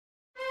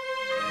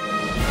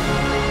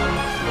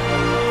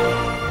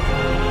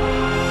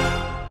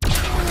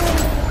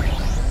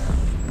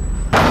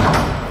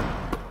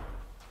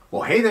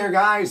Well, hey there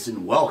guys,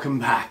 and welcome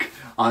back.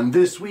 On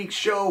this week's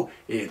show,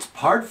 it's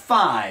part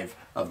 5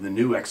 of the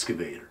new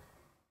Excavator.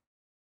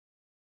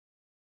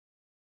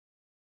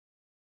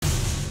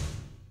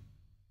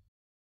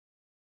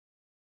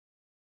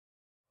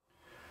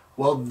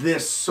 Well,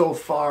 this so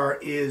far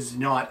is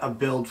not a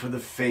build for the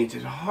faint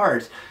at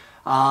heart.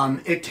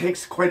 It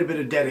takes quite a bit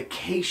of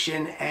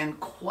dedication and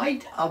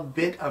quite a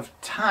bit of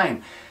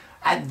time.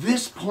 At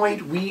this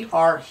point, we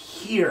are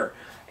here,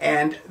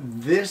 and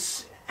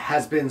this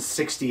has been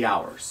 60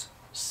 hours.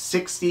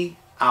 60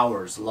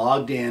 hours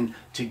logged in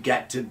to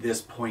get to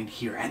this point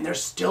here, and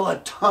there's still a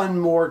ton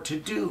more to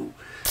do.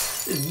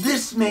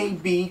 This may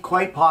be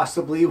quite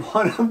possibly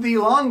one of the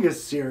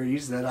longest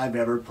series that I've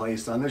ever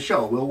placed on the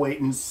show. We'll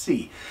wait and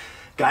see.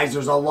 Guys,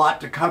 there's a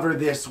lot to cover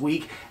this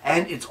week,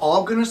 and it's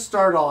all going to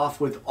start off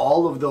with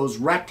all of those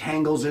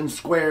rectangles and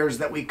squares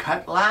that we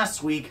cut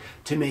last week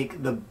to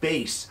make the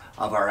base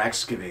of our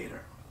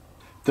excavator.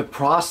 The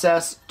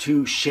process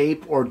to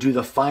shape or do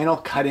the final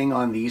cutting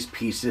on these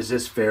pieces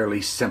is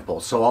fairly simple.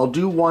 So I'll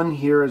do one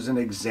here as an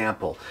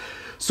example.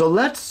 So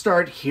let's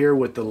start here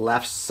with the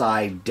left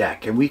side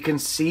deck, and we can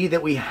see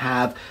that we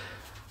have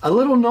a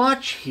little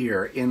notch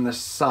here in the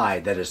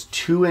side that is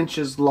 2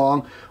 inches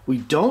long. We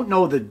don't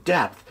know the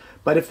depth,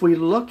 but if we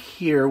look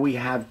here, we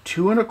have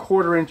 2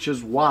 1/4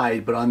 inches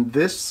wide, but on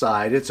this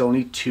side, it's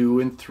only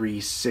 2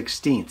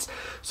 3/16.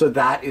 So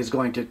that is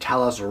going to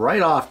tell us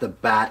right off the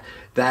bat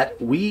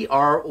that we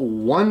are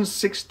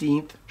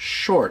 1/16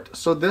 short.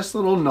 So this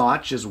little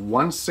notch is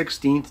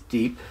 1/16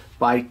 deep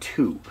by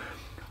 2.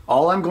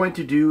 All I'm going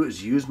to do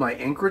is use my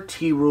Incra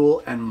T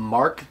rule and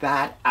mark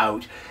that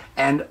out.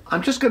 And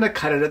I'm just going to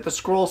cut it at the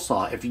scroll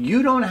saw. If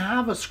you don't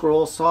have a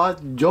scroll saw,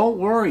 don't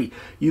worry.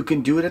 You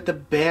can do it at the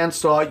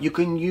bandsaw. You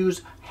can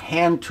use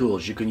hand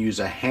tools. You can use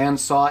a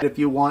handsaw if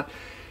you want.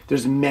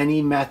 There's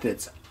many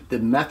methods. The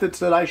methods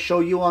that I show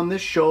you on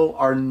this show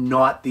are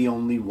not the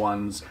only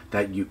ones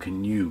that you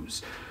can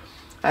use.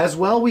 As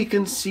well, we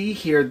can see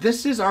here,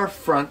 this is our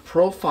front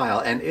profile,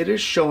 and it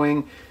is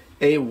showing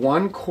a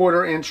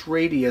 1/4 inch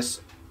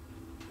radius.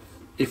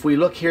 If we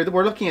look here,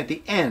 we're looking at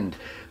the end.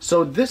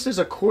 So this is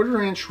a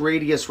 1/4 inch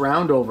radius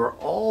roundover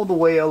all the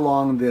way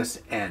along this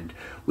end.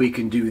 We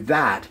can do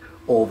that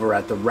over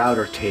at the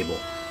router table.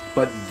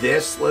 But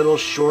this little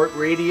short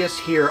radius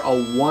here, a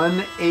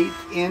 1/8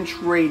 inch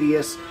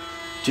radius,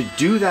 to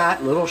do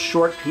that little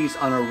short piece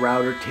on a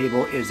router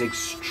table is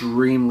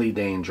extremely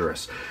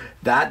dangerous.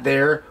 That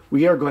there,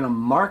 we are going to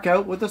mark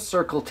out with a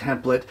circle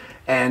template,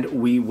 and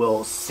we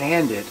will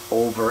sand it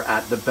over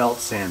at the belt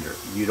sander.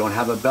 You don't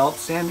have a belt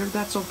sander?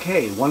 That's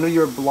okay. One of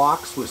your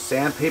blocks with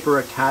sandpaper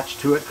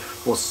attached to it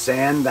will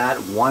sand that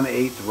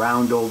 1/8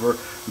 round over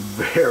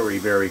very,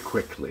 very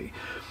quickly.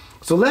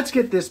 So let's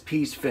get this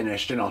piece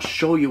finished, and I'll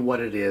show you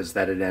what it is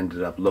that it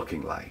ended up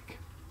looking like.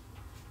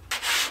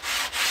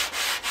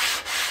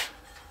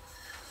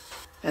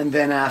 And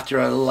then after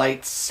a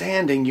light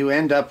sanding, you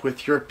end up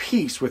with your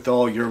piece with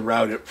all your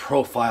routed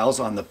profiles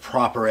on the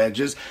proper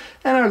edges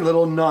and our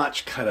little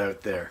notch cut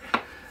out there.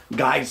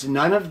 Guys,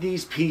 none of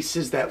these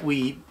pieces that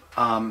we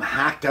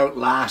hacked out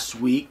last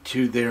week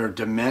to their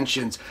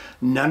dimensions,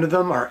 none of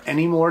them are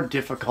any more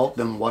difficult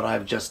than what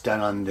I've just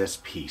done on this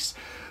piece.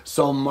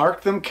 So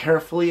mark them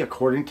carefully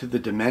according to the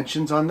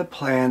dimensions on the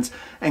plans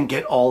and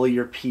get all of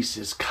your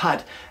pieces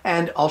cut.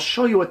 And I'll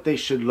show you what they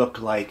should look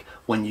like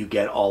when you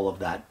get all of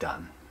that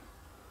done.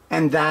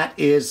 And that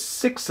is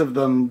 6 of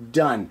them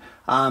done.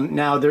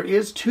 Now there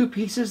is 2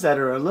 pieces that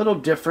are a little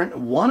different.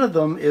 One of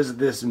them is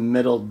this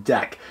middle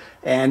deck,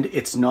 and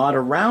it's not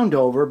a round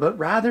over, but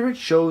rather it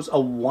shows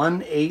a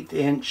 1/8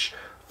 inch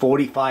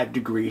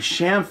 45-degree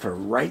chamfer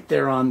right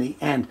there on the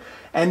end.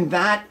 And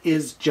that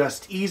is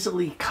just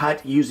easily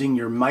cut using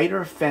your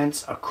miter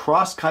fence, a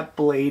cross-cut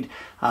blade.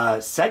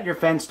 Set your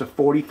fence to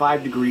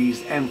 45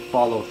 degrees and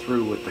follow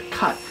through with the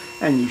cut.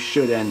 And you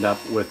should end up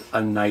with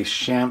a nice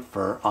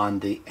chamfer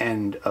on the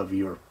end of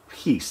your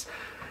piece.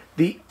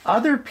 The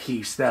other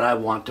piece that I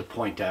want to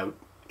point out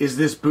is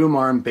this boom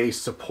arm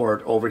base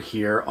support over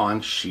here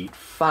on sheet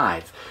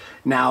 5.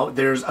 Now,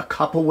 there's a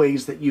couple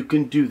ways that you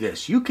can do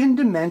this. You can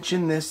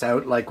dimension this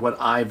out like what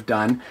I've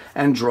done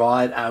and draw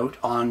it out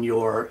on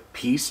your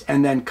piece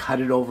and then cut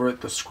it over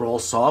at the scroll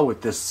saw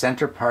with this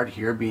center part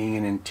here being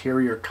an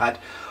interior cut.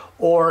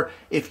 Or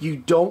if you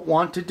don't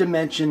want to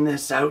dimension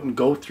this out and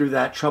go through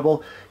that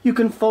trouble, you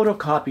can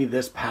photocopy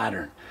this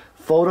pattern.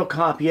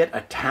 Photocopy it,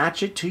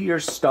 attach it to your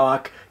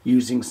stock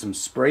using some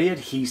spray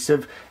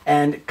adhesive,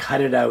 and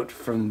cut it out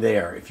from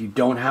there. If you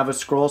don't have a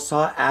scroll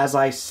saw, as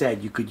I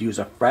said, you could use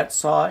a fret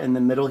saw in the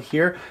middle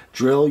here,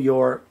 drill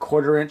your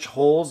 1/4 inch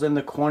holes in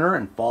the corner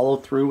and follow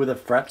through with a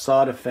fret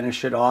saw to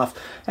finish it off.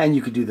 And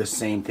you could do the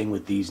same thing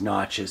with these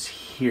notches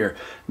here.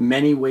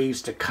 Many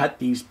ways to cut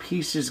these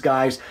pieces,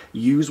 guys.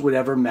 Use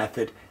whatever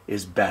method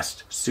is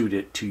best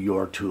suited to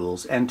your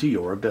tools and to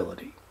your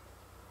ability.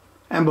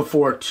 And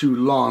before too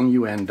long,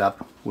 you end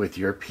up with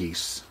your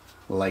piece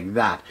like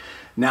that.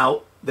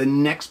 Now, the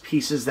next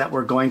pieces that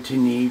we're going to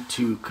need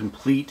to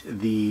complete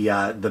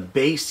the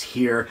base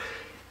here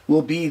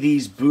will be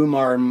these boom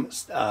arm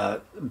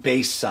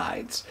base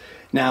sides.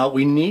 Now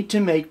we need to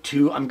make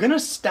two. I'm going to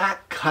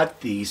stack cut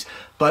these,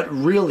 but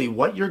really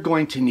what you're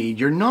going to need,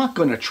 you're not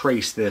going to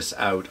trace this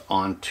out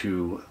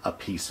onto a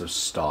piece of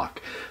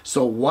stock.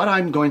 So what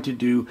I'm going to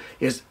do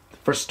is,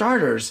 for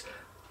starters,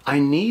 I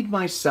need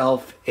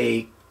myself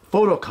a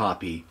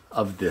photocopy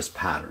of this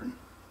pattern.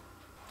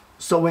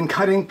 So when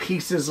cutting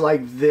pieces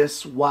like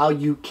this, while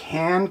you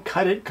can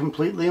cut it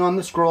completely on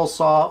the scroll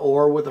saw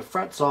or with a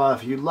fret saw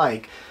if you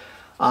like,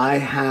 I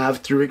have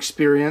through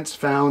experience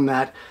found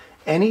that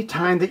any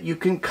time that you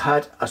can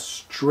cut a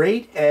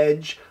straight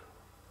edge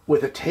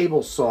with a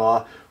table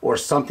saw or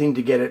something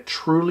to get it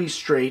truly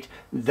straight,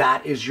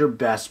 that is your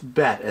best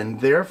bet.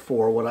 And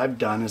therefore what I've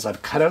done is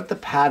I've cut out the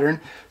pattern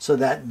so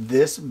that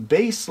this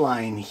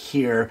baseline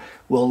here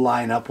will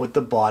line up with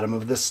the bottom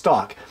of the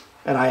stock.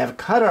 And I have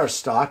cut our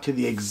stock to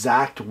the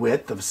exact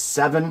width of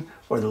 7,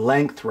 or the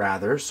length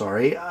rather,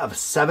 sorry, of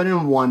 7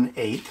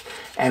 1/8,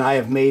 and I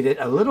have made it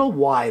a little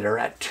wider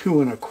at 2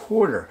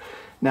 1/4.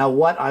 Now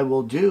what I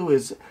will do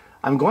is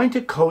I'm going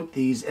to coat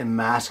these in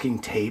masking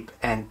tape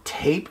and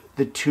tape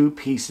the two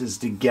pieces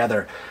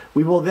together.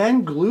 We will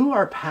then glue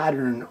our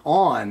pattern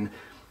on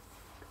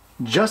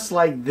just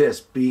like this,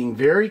 being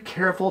very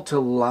careful to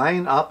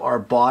line up our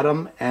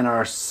bottom and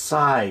our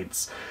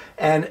sides.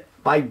 And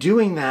by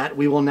doing that,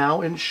 we will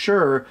now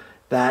ensure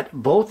that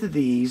both of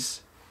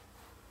these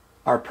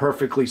are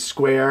perfectly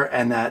square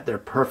and that they're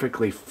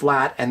perfectly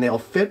flat and they'll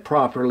fit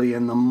properly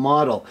in the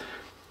model.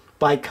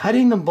 By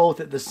cutting them both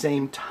at the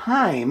same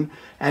time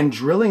and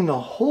drilling the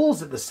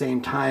holes at the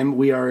same time,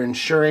 we are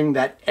ensuring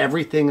that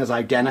everything is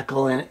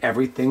identical and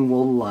everything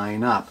will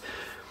line up.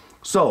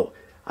 So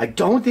I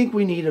don't think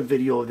we need a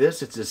video of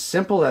this. It's as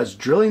simple as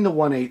drilling the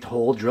 1/8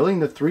 hole,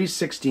 drilling the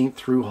 3/16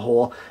 through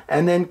hole,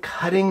 and then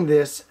cutting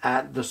this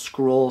at the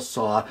scroll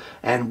saw.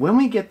 And when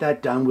we get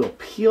that done, we'll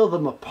peel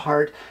them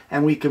apart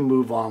and we can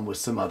move on with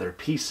some other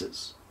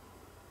pieces.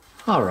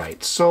 All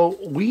right, so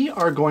we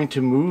are going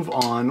to move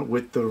on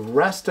with the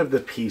rest of the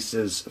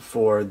pieces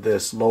for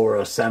this lower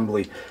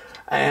assembly.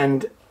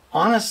 And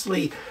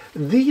honestly,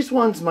 these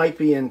ones might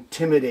be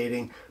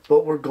intimidating,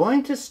 but we're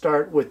going to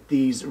start with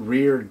these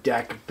rear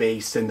deck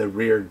base and the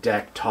rear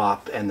deck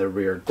top and the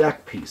rear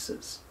deck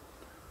pieces.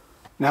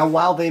 Now,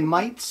 while they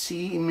might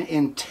seem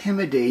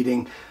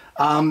intimidating,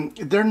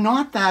 they're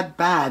not that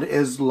bad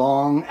as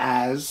long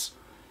as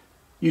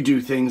you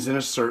do things in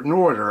a certain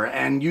order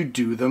and you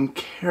do them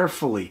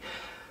carefully.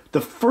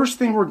 The first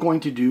thing we're going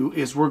to do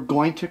is we're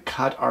going to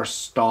cut our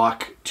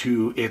stock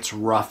to its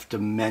rough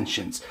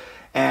dimensions.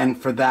 And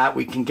for that,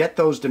 we can get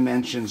those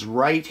dimensions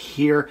right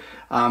here.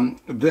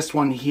 This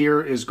one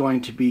here is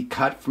going to be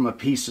cut from a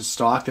piece of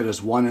stock that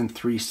is 1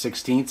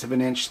 3/16 of an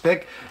inch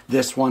thick.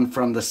 This one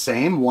from the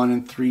same,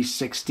 1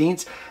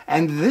 3/16.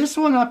 And this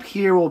one up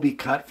here will be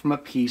cut from a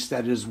piece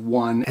that is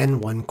 1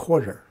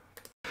 1/4.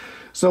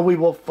 So we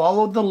will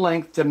follow the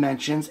length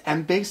dimensions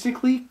and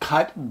basically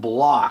cut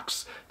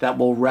blocks that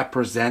will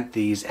represent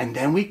these, and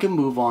then we can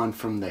move on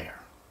from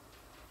there.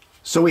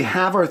 So we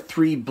have our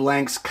 3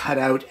 blanks cut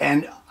out,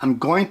 and I'm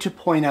going to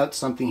point out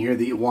something here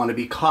that you want to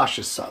be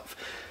cautious of.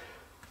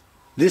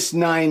 This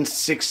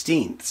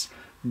 9/16,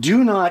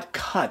 do not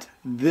cut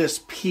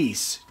this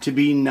piece to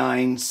be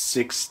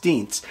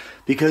 9/16,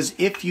 because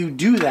if you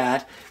do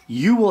that,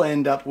 you will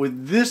end up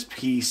with this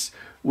piece,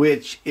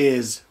 which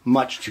is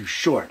much too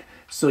short.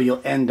 So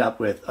you'll end up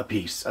with a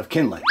piece of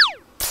kindling.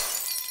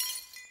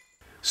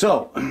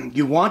 So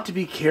you want to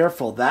be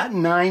careful. That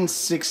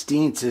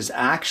 9/16 is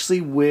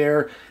actually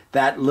where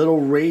that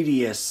little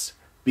radius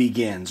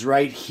begins,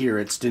 right here.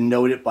 It's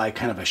denoted by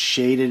kind of a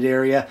shaded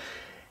area.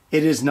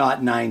 It is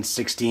not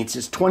 9/16,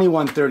 it's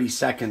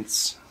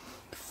 21/32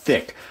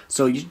 thick.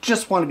 So you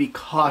just want to be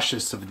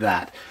cautious of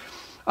that.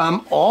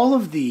 All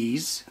of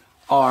these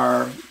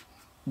are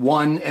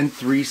 1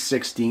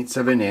 3/16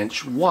 of an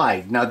inch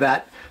wide. Now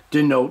that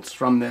denotes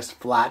from this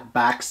flat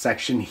back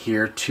section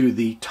here to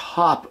the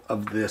top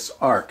of this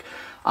arc.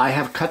 I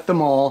have cut them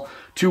all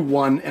to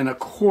 1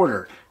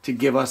 1/4 to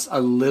give us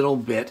a little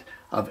bit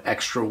of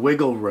extra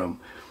wiggle room.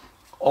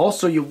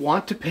 Also, you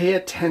want to pay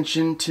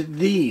attention to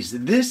these.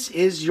 This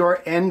is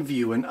your end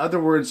view. In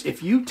other words,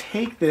 if you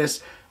take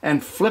this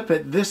and flip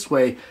it this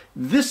way,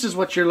 this is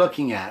what you're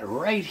looking at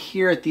right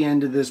here at the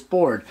end of this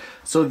board.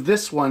 So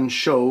this one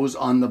shows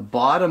on the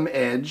bottom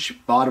edge,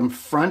 bottom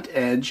front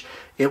edge,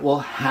 it will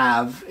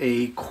have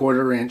a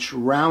 1/4 inch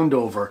round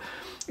over.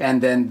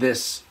 And then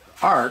this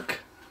arc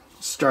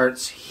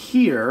starts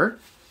here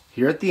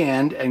at the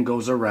end and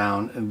goes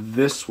around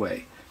this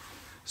way.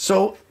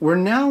 So we're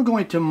now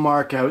going to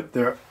mark out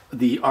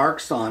the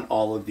arcs on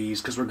all of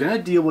these because we're going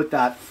to deal with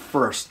that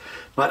first.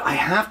 But I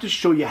have to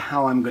show you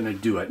how I'm going to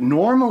do it.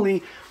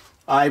 Normally,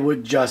 I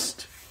would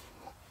just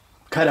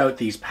cut out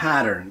these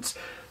patterns.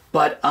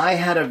 But I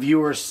had a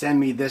viewer send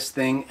me this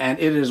thing, and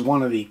it is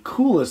one of the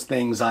coolest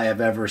things I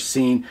have ever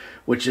seen,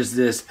 which is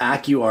this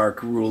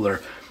AccuArc ruler.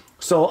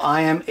 So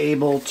I am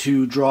able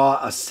to draw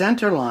a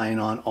center line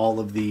on all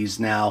of these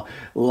now,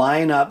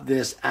 line up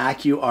this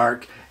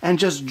AccuArc, and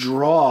just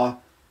draw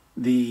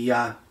the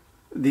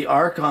the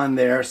arc on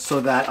there so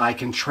that I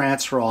can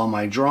transfer all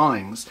my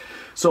drawings.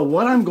 So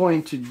what I'm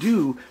going to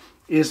do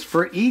is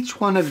for each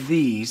one of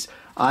these,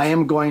 I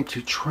am going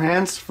to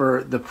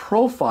transfer the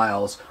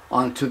profiles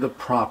onto the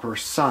proper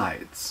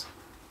sides.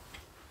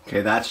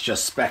 Okay, that's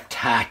just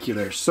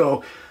spectacular.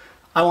 So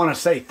I want to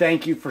say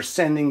thank you for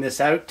sending this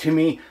out to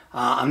me.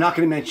 I'm not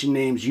going to mention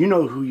names. You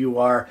know who you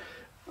are.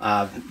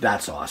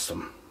 That's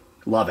awesome.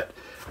 Love it.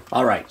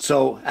 All right,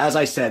 so as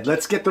I said,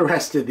 let's get the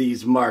rest of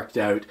these marked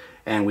out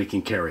and we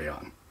can carry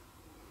on.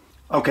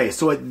 Okay,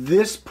 so at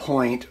this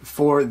point,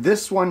 for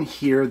this one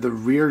here, the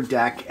rear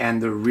deck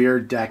and the rear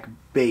deck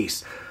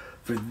base,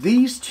 for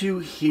these two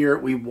here,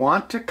 we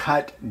want to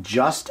cut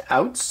just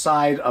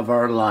outside of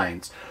our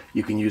lines.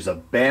 You can use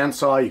a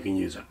bandsaw, you can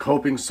use a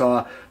coping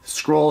saw,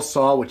 scroll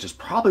saw, which is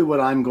probably what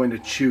I'm going to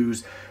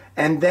choose.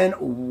 And then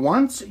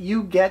once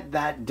you get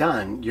that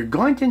done, you're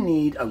going to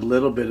need a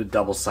little bit of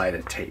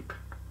double-sided tape.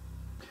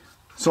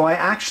 So I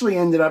actually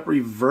ended up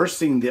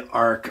reversing the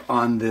arc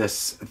on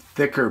this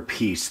thicker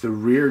piece, the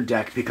rear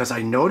deck, because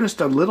I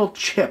noticed a little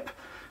chip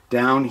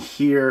down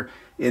here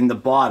in the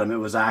bottom. It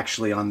was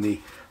actually on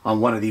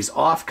one of these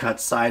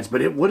offcut sides,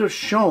 but it would have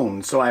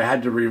shown, so I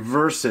had to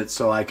reverse it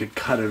so I could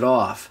cut it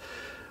off.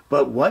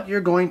 But what you're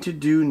going to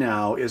do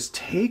now is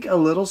take a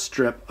little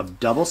strip of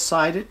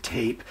double-sided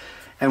tape,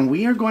 and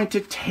we are going to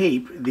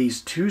tape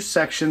these two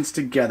sections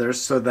together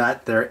so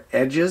that their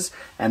edges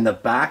and the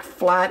back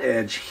flat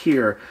edge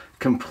here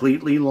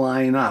completely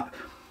line up.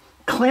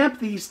 Clamp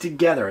these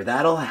together.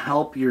 That'll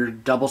help your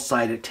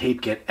double-sided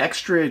tape get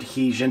extra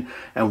adhesion,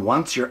 and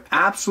once you're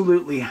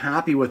absolutely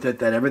happy with it,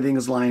 that everything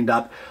is lined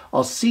up,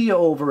 I'll see you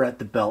over at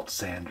the belt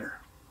sander.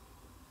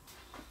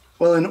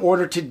 Well, in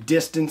order to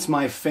distance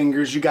my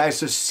fingers, you guys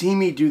have seen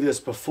me do this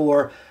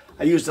before.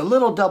 I used a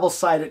little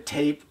double-sided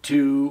tape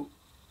to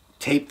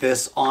tape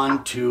this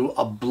onto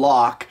a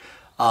block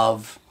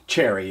of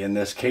cherry. In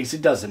this case,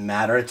 it doesn't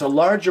matter. It's a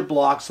larger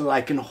block so that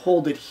I can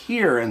hold it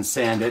here and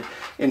sand it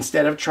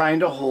instead of trying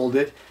to hold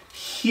it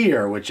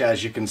here, which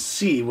as you can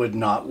see would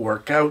not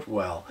work out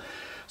well.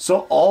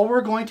 So all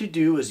we're going to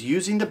do is,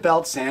 using the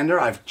belt sander,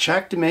 I've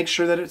checked to make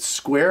sure that it's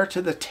square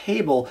to the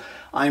table.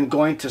 I'm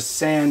going to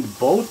sand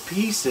both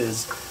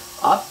pieces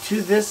up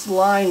to this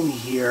line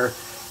here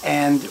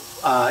and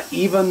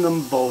even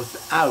them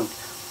both out.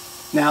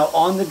 Now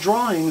on the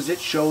drawings it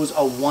shows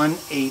a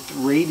 1/8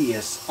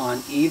 radius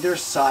on either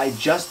side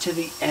just to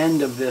the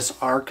end of this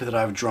arc that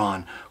I've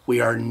drawn.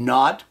 We are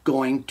not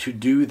going to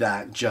do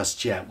that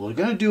just yet. We're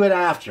going to do it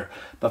after,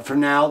 but for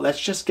now let's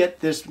just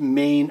get this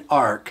main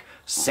arc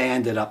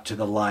sanded up to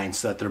the line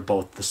so that they're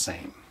both the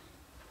same.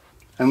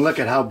 And look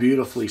at how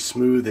beautifully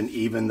smooth and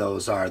even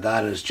those are.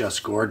 That is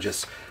just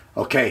gorgeous.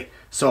 Okay,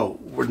 so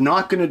we're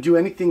not going to do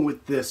anything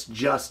with this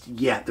just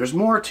yet. There's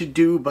more to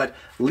do, but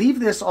leave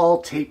this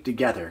all taped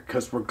together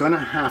because we're going to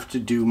have to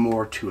do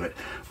more to it.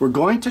 We're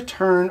going to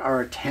turn our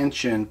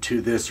attention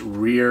to this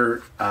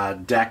rear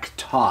deck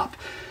top.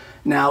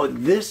 Now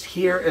this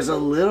here is a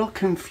little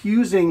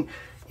confusing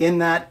in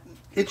that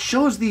it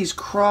shows these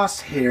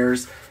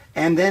crosshairs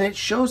and then it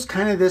shows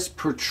kind of this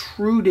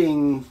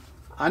protruding,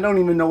 I don't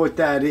even know what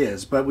that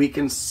is, but we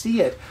can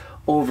see it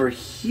over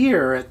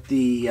here at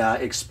the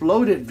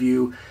exploded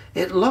view.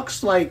 It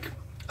looks like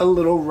a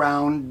little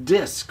round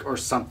disc or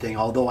something,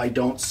 although I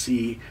don't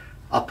see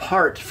a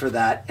part for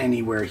that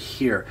anywhere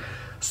here.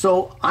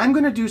 So I'm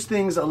going to do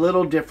things a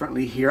little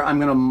differently here. I'm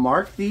going to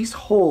mark these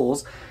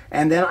holes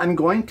and then I'm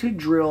going to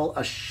drill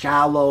a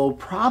shallow,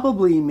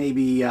 probably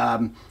maybe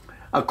a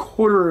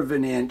 1/4 of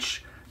an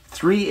inch,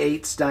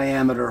 3/8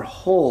 diameter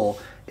hole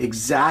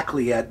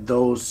exactly at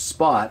those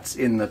spots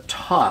in the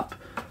top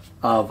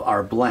of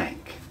our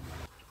blank.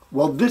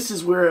 Well, this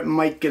is where it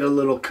might get a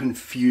little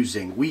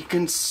confusing. We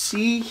can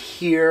see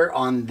here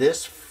on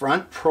this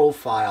front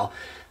profile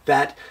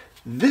that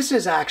this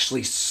is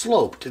actually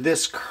sloped.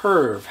 This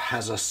curve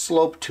has a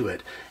slope to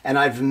it. And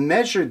I've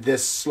measured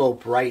this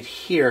slope right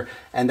here,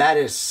 and that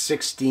is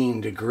 16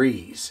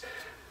 degrees.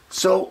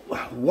 So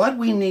what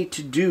we need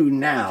to do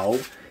now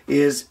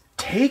is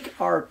take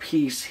our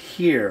piece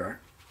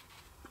here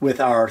with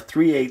our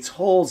 3/8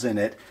 holes in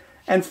it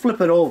and flip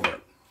it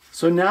over.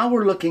 So now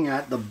we're looking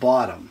at the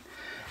bottom.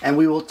 And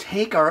we will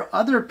take our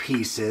other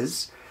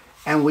pieces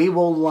and we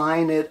will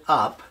line it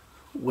up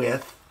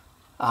with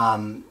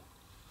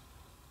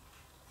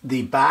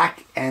the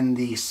back and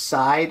the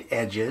side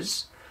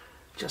edges,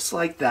 just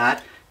like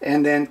that.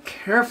 And then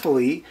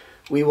carefully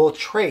we will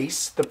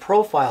trace the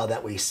profile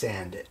that we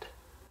sanded.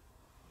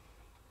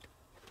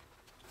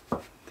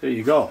 There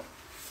you go.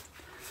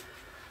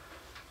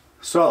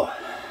 So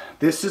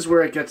this is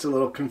where it gets a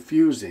little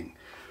confusing.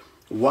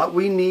 What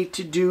we need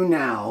to do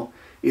now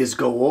is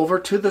go over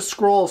to the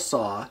scroll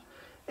saw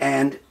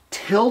and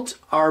tilt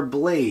our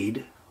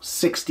blade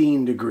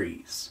 16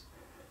 degrees.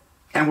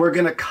 And we're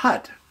going to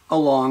cut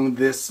along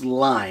this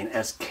line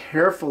as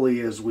carefully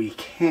as we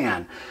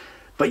can.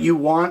 But you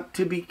want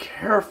to be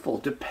careful.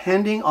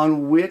 Depending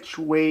on which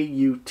way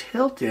you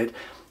tilt it,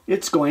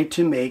 it's going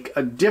to make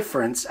a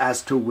difference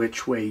as to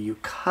which way you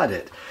cut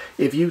it.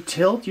 If you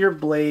tilt your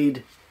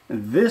blade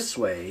this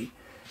way,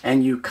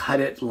 and you cut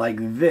it like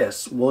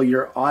this, well,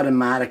 you're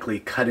automatically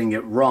cutting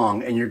it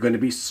wrong and you're going to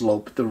be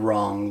sloped the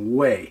wrong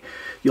way.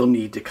 You'll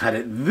need to cut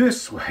it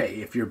this way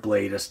if your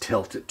blade is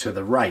tilted to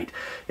the right.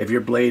 If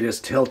your blade is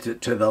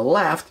tilted to the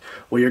left,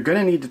 well, you're going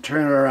to need to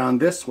turn it around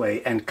this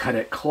way and cut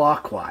it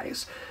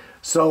clockwise.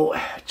 So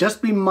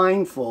just be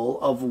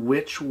mindful of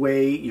which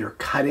way you're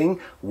cutting,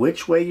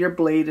 which way your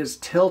blade is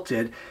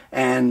tilted,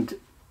 and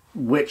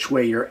which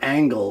way your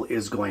angle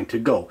is going to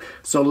go.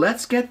 So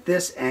let's get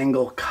this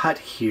angle cut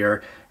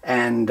here,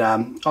 and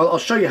I'll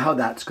show you how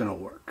that's going to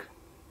work.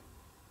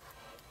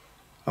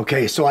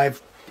 Okay, so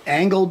I've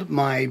angled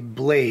my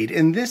blade.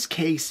 In this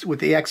case, with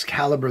the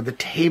Excavator, the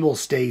table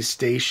stays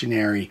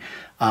stationary.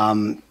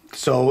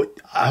 So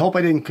I hope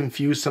I didn't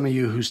confuse some of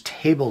you whose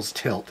tables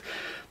tilt.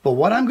 But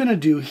what I'm going to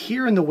do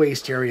here in the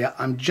waist area,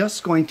 I'm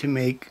just going to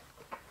make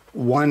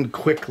one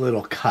quick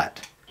little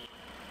cut.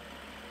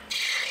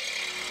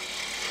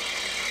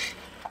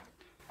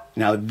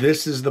 Now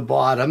this is the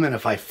bottom, and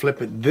if I flip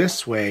it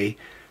this way,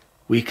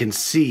 we can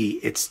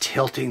see it's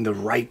tilting the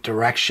right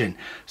direction.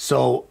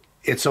 So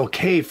it's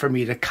okay for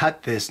me to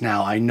cut this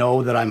now. I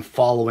know that I'm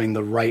following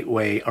the right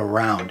way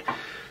around.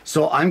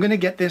 So I'm going to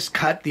get this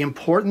cut. The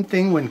important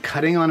thing when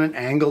cutting on an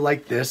angle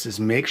like this is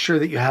make sure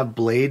that you have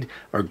blade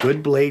or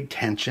good blade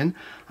tension.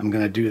 I'm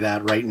going to do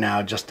that right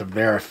now just to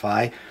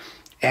verify.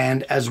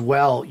 And as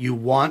well, you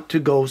want to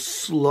go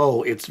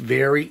slow. It's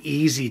very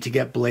easy to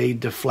get blade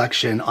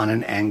deflection on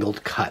an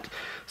angled cut.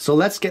 So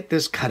let's get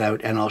this cut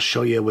out and I'll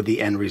show you with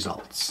the end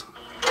results.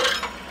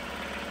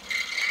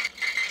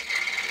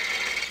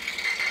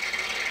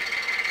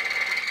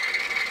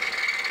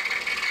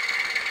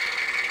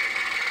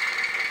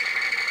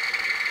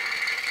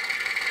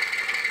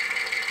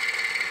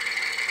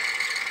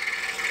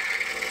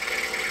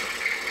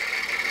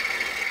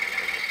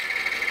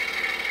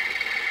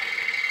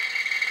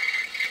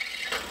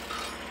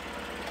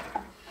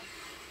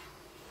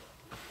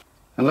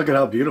 And look at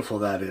how beautiful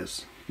that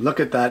is. Look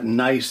at that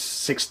nice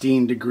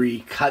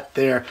 16-degree cut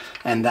there,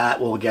 and that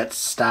will get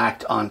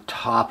stacked on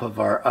top of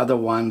our other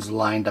ones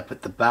lined up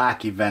at the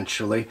back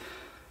eventually.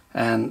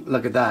 And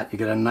look at that, you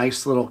get a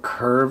nice little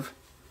curve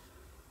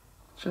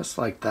just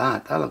like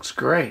that. That looks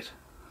great.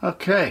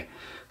 Okay,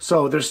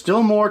 so there's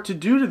still more to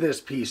do to this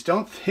piece.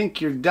 Don't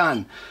think you're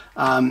done.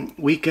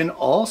 We can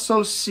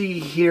also see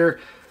here,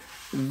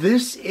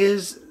 this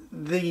is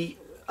the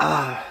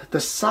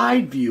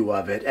side view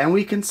of it, and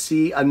we can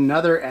see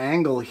another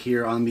angle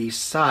here on these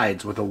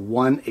sides with a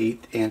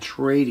 1/8 inch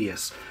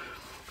radius.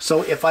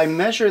 So if I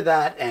measure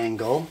that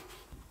angle,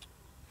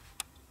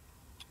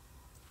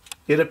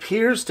 it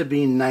appears to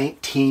be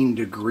 19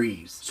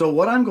 degrees. So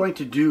what I'm going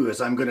to do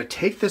is I'm going to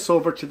take this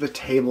over to the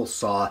table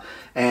saw,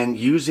 and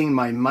using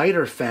my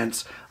miter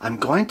fence, I'm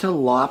going to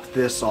lop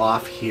this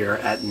off here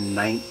at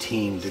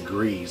 19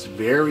 degrees,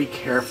 very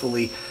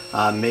carefully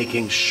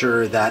making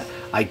sure that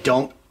I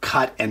don't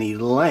cut any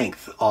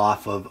length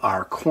off of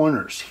our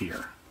corners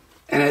here.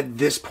 And at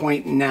this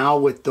point now,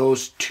 with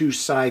those two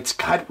sides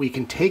cut, we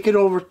can take it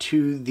over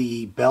to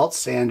the belt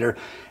sander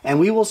and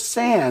we will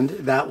sand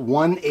that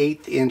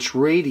 1/8 inch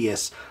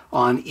radius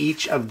on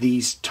each of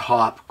these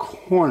top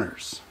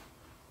corners.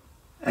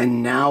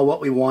 And now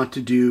what we want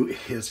to do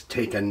is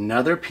take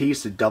another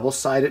piece of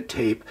double-sided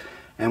tape,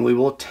 and we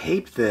will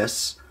tape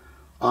this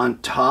on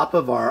top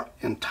of our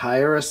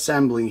entire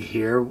assembly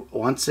here,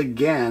 once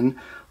again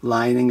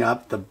lining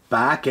up the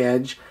back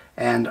edge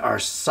and our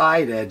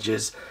side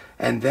edges.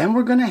 And then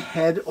we're going to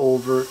head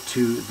over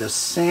to the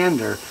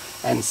sander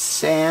and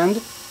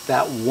sand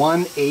that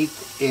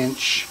 1/8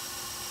 inch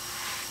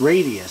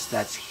radius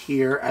that's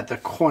here at the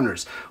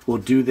corners. We'll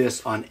do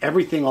this on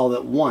everything all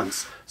at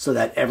once so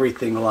that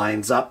everything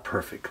lines up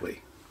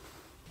perfectly.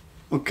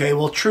 Okay,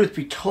 well, truth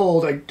be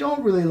told, I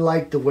don't really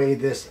like the way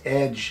this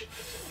edge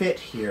fit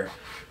here.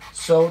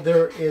 So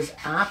there is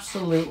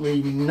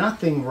absolutely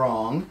nothing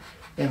wrong.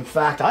 In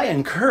fact, I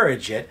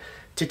encourage it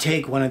to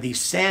take one of these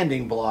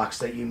sanding blocks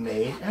that you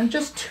made and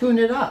just tune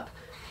it up.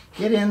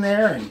 Get in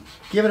there and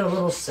give it a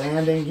little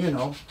sanding, you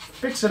know,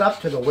 fix it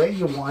up to the way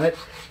you want it.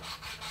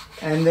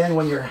 And then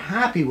when you're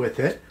happy with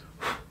it,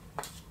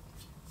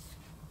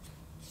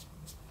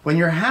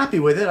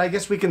 I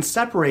guess we can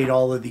separate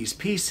all of these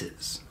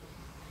pieces.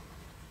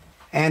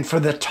 And for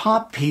the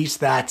top piece,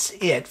 that's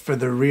it. For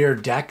the rear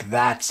deck,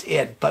 that's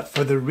it. But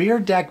for the rear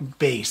deck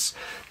base,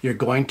 you're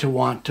going to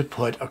want to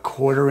put a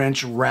 1/4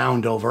 inch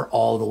round over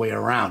all the way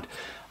around.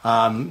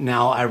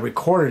 Now, I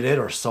recorded it,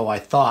 or so I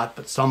thought,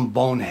 but some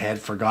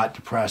bonehead forgot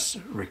to press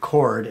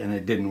record and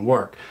it didn't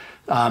work.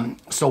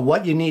 So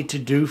what you need to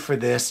do for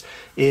this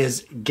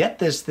is get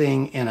this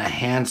thing in a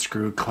hand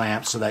screw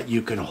clamp so that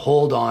you can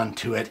hold on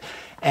to it.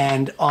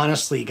 And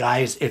honestly,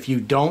 guys, if you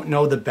don't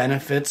know the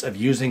benefits of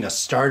using a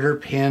starter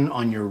pin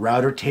on your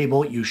router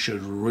table, you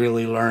should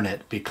really learn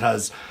it,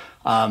 because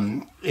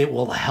it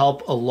will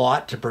help a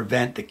lot to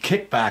prevent the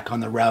kickback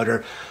on the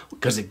router,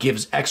 because it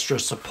gives extra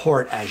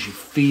support as you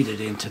feed it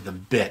into the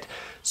bit.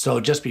 So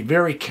just be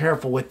very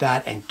careful with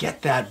that and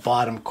get that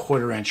bottom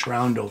 1/4 inch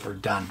round over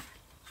done.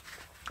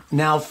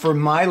 Now, for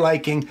my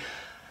liking,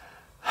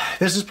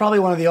 This is probably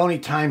one of the only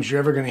times you're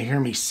ever going to hear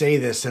me say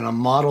this in a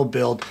model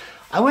build.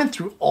 I went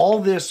through all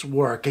this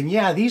work, and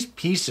yeah, these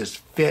pieces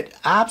fit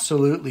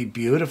absolutely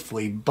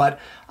beautifully, but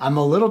I'm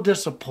a little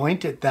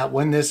disappointed that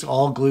when this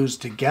all glues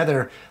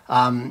together,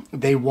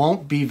 they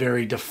won't be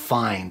very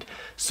defined.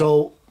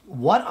 So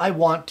what I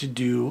want to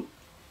do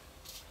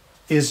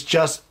is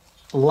just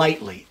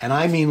lightly, and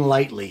I mean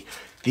lightly,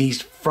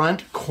 these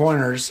front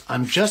corners,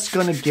 I'm just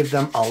going to give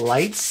them a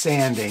light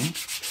sanding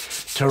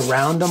to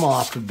round them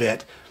off a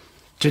bit,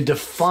 to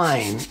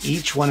define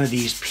each one of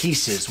these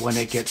pieces when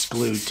it gets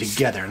glued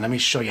together. And let me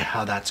show you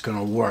how that's going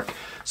to work.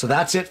 So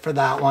that's it for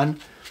that one.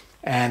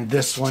 And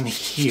this one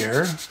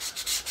here.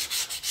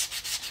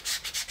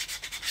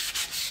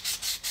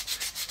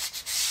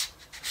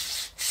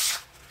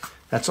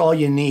 That's all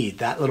you need,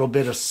 that little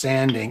bit of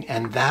sanding,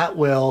 and that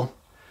will,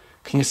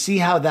 can you see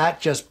how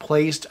that just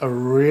placed a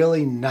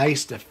really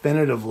nice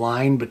definitive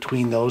line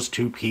between those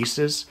two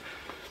pieces?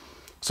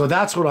 So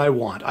that's what I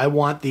want. I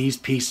want these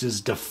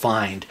pieces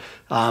defined.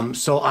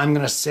 So I'm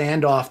going to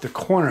sand off the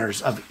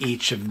corners of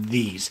each of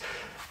these.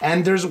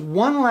 And there's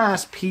one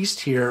last piece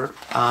here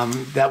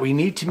that we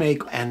need to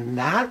make, and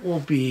that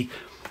will be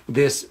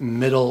this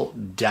middle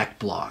deck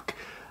block.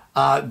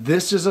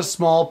 This is a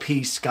small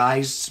piece,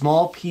 guys.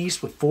 Small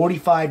piece with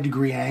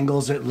 45-degree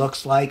angles, it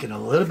looks like, and a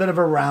little bit of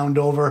a round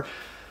over.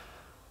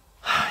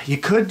 You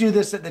could do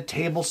this at the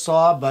table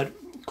saw, but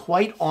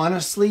quite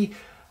honestly,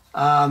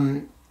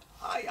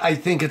 I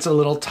think it's a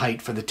little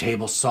tight for the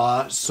table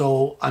saw,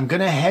 so I'm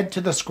going to head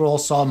to the scroll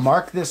saw,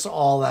 mark this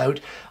all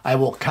out. I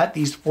will cut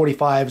these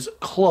 45s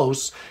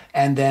close,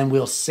 and then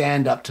we'll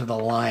sand up to the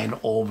line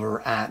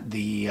over at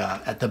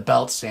the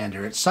belt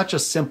sander. It's such a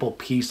simple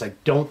piece, I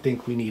don't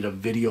think we need a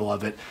video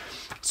of it.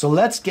 So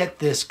let's get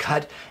this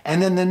cut,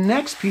 and then the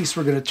next piece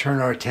we're going to turn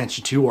our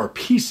attention to, or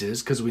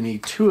pieces, because we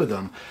need two of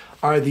them,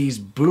 are these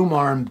boom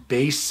arm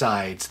base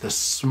sides, the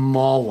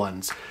small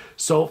ones.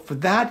 So for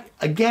that,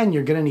 again,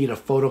 you're going to need a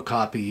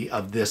photocopy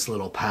of this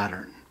little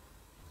pattern.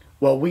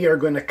 Well, we are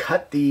going to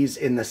cut these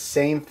in the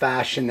same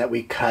fashion that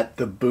we cut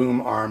the boom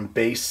arm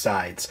base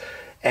sides.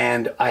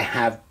 And I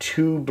have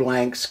two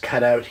blanks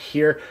cut out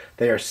here.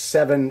 They are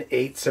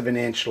 7/8 of an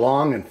inch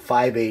long and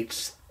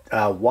 5/8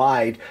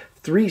 wide,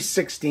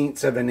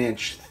 3/16 of an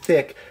inch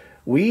thick.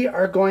 We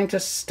are going to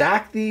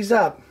stack these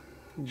up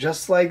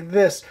just like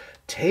this,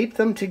 tape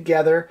them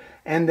together,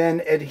 and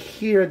then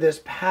adhere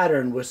this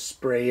pattern with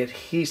spray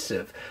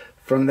adhesive.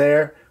 From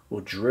there,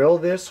 we'll drill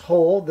this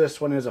hole. This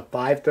one is a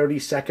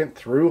 5/32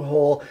 through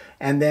hole,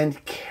 and then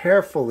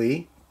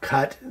carefully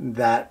cut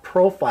that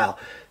profile.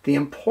 The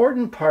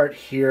important part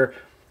here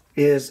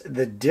is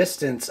the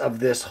distance of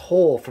this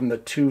hole from the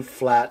two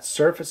flat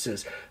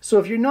surfaces. So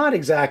if you're not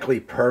exactly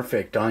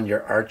perfect on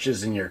your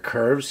arches and your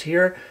curves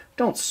here,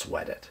 don't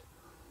sweat it.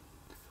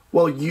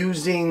 Well,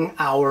 using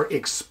our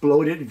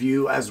exploded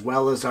view as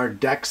well as our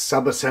deck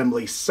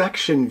subassembly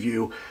section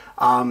view,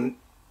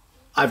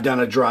 I've done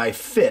a dry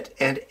fit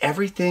and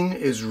everything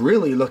is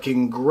really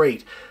looking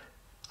great.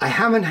 I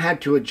haven't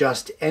had to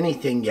adjust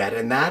anything yet,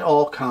 and that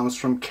all comes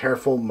from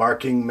careful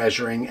marking,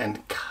 measuring,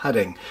 and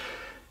cutting.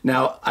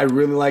 Now, I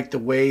really like the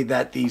way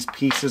that these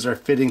pieces are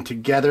fitting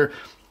together,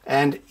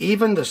 and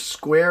even the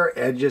square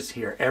edges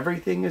here,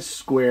 everything is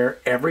square,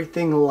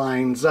 everything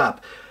lines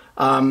up.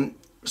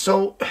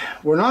 So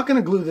we're not going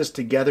to glue this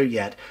together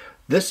yet.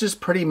 This is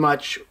pretty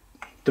much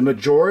the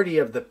majority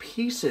of the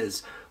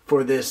pieces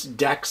for this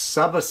deck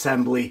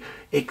subassembly,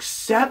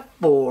 except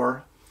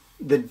for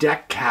the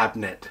deck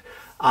cabinet.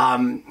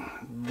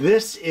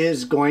 This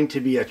is going to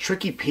be a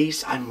tricky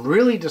piece. I'm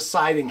really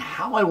deciding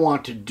how I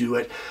want to do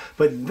it,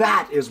 but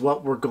that is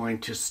what we're going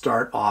to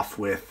start off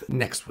with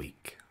next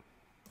week.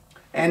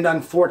 And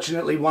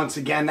unfortunately, once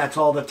again, that's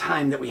all the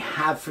time that we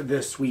have for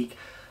this week.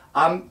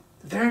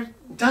 There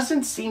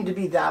doesn't seem to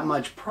be that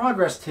much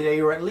progress today,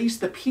 or at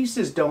least the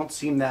pieces don't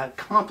seem that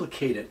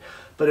complicated.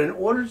 But in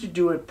order to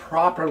do it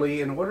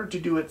properly, in order to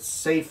do it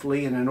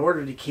safely, and in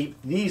order to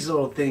keep these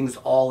little things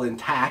all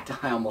intact,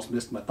 I almost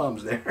missed my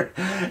thumbs there,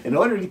 in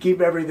order to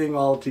keep everything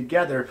all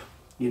together,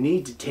 you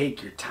need to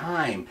take your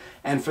time.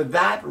 And for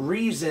that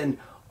reason,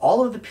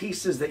 all of the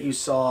pieces that you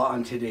saw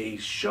on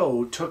today's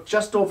show took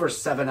just over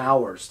 7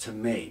 hours to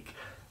make.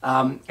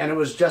 And it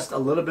was just a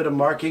little bit of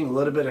marking, a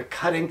little bit of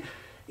cutting.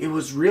 It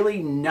was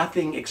really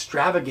nothing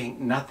extravagant,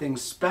 nothing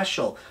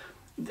special.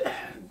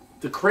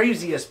 The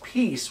craziest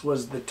piece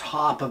was the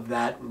top of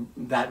that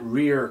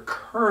rear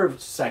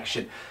curved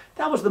section.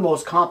 That was the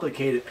most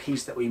complicated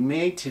piece that we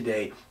made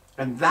today,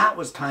 and that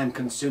was time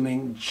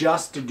consuming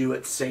just to do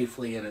it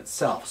safely in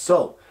itself.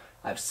 So,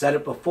 I've said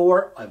it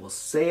before, I will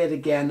say it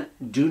again,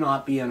 do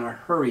not be in a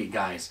hurry,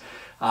 guys.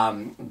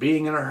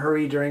 Being in a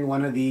hurry during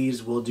one of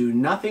these will do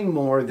nothing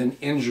more than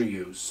injure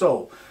you.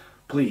 So,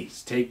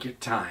 please take your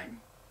time.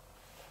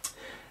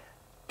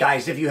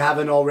 Guys, if you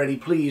haven't already,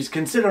 please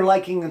consider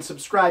liking and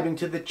subscribing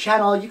to the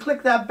channel. You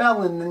click that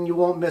bell and then you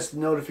won't miss the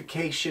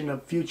notification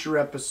of future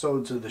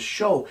episodes of the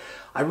show.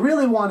 I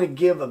really want to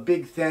give a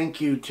big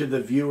thank you to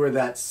the viewer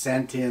that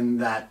sent in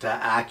that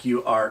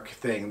AccuArc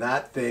thing.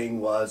 That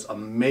thing was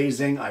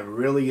amazing. I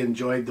really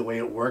enjoyed the way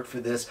it worked for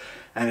this,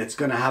 and it's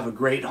going to have a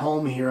great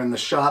home here in the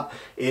shop.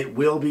 It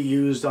will be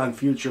used on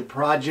future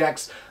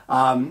projects.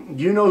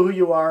 You know who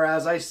you are,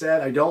 as I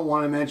said. I don't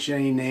want to mention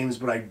any names,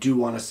 but I do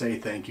want to say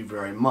thank you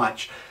very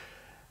much.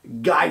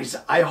 Guys,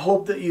 I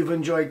hope that you've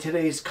enjoyed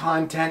today's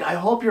content. I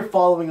hope you're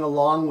following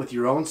along with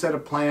your own set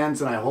of plans,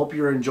 and I hope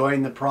you're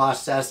enjoying the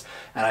process,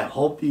 and I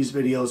hope these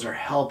videos are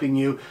helping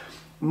you.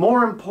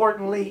 More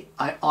importantly,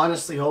 I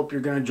honestly hope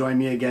you're going to join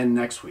me again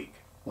next week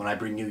when I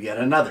bring you yet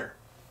another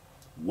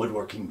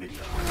woodworking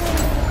video.